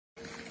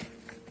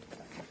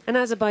An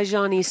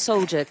Azerbaijani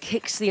soldier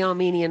kicks the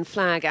Armenian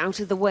flag out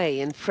of the way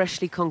in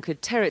freshly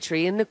conquered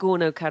territory in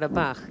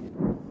Nagorno-Karabakh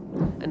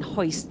and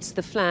hoists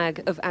the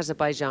flag of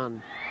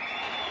Azerbaijan.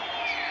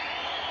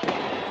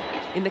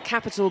 In the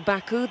capital,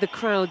 Baku, the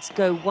crowds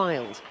go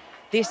wild.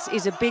 This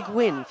is a big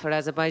win for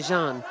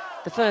Azerbaijan,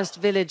 the first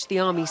village the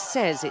army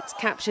says it's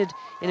captured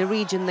in a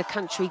region the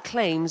country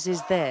claims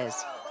is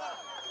theirs.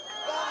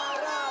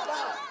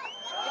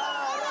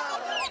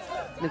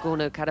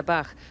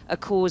 Nagorno-Karabakh, a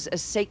cause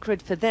as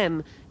sacred for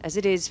them as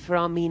it is for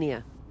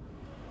Armenia.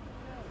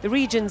 The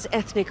region's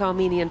ethnic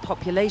Armenian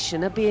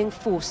population are being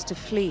forced to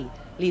flee,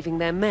 leaving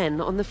their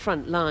men on the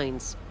front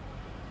lines.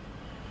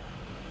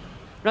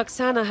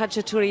 Roxana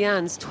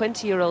Hachaturian's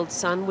 20-year-old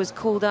son was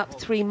called up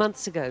 3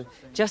 months ago,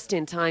 just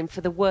in time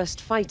for the worst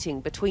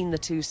fighting between the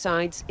two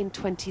sides in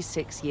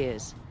 26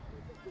 years.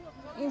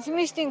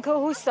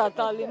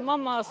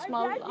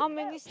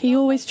 He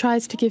always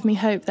tries to give me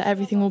hope that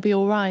everything will be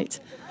all right.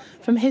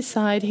 From his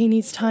side, he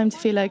needs time to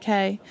feel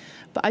okay,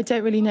 but I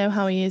don't really know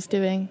how he is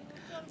doing.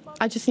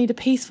 I just need a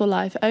peaceful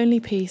life, only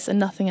peace and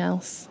nothing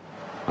else.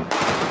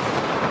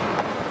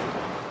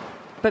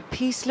 But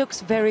peace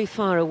looks very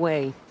far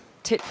away.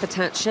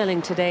 Tit-for-tat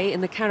shelling today in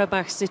the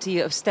Karabakh city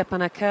of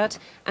Stepanakert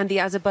and the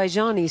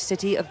Azerbaijani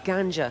city of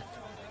Ganja.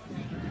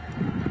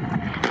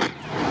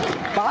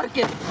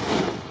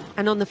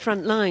 And on the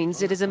front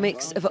lines, it is a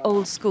mix of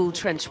old-school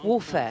trench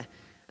warfare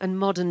and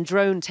modern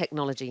drone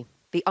technology,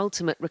 the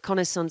ultimate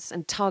reconnaissance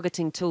and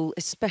targeting tool,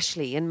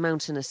 especially in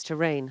mountainous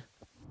terrain.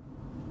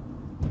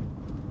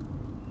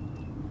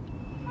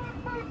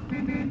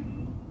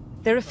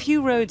 There are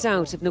few roads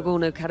out of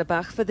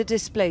Nagorno-Karabakh for the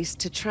displaced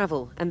to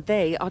travel, and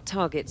they are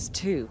targets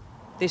too.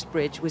 This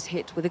bridge was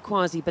hit with a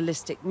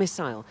quasi-ballistic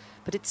missile,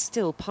 but it's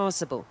still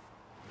passable.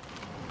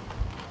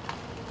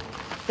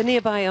 The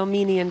nearby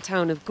Armenian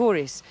town of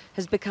Goris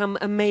has become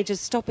a major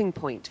stopping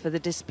point for the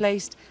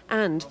displaced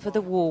and for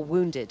the war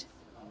wounded.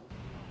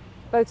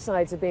 Both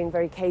sides are being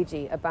very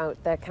cagey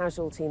about their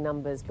casualty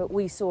numbers, but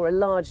we saw a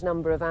large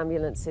number of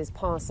ambulances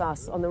pass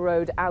us on the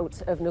road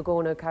out of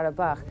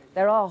Nagorno-Karabakh.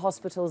 There are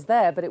hospitals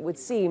there, but it would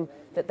seem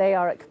that they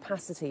are at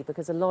capacity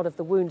because a lot of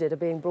the wounded are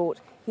being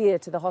brought here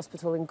to the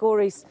hospital in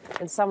Goris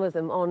and some of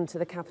them on to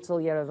the capital,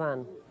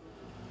 Yerevan.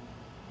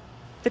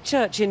 The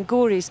church in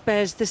Goris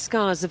bears the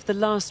scars of the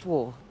last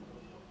war,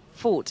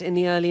 fought in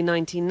the early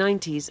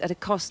 1990s at a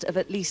cost of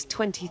at least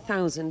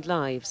 20,000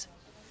 lives.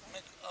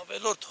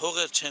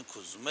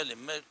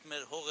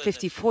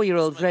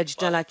 54-year-old Reg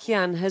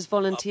Dalakian has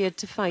volunteered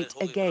to fight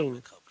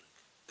again.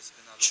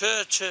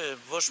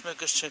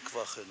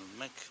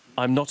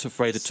 I'm not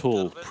afraid at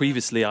all.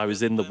 Previously I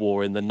was in the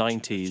war in the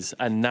 90s,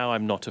 and now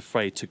I'm not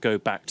afraid to go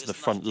back to the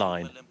front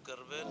line.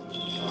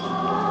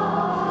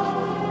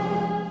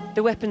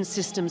 The weapons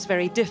system's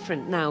very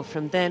different now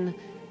from then.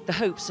 The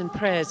hopes and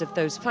prayers of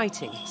those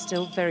fighting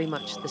still very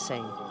much the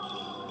same.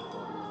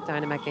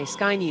 Diana Magne,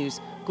 Sky News,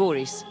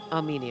 Goris,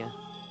 Armenia.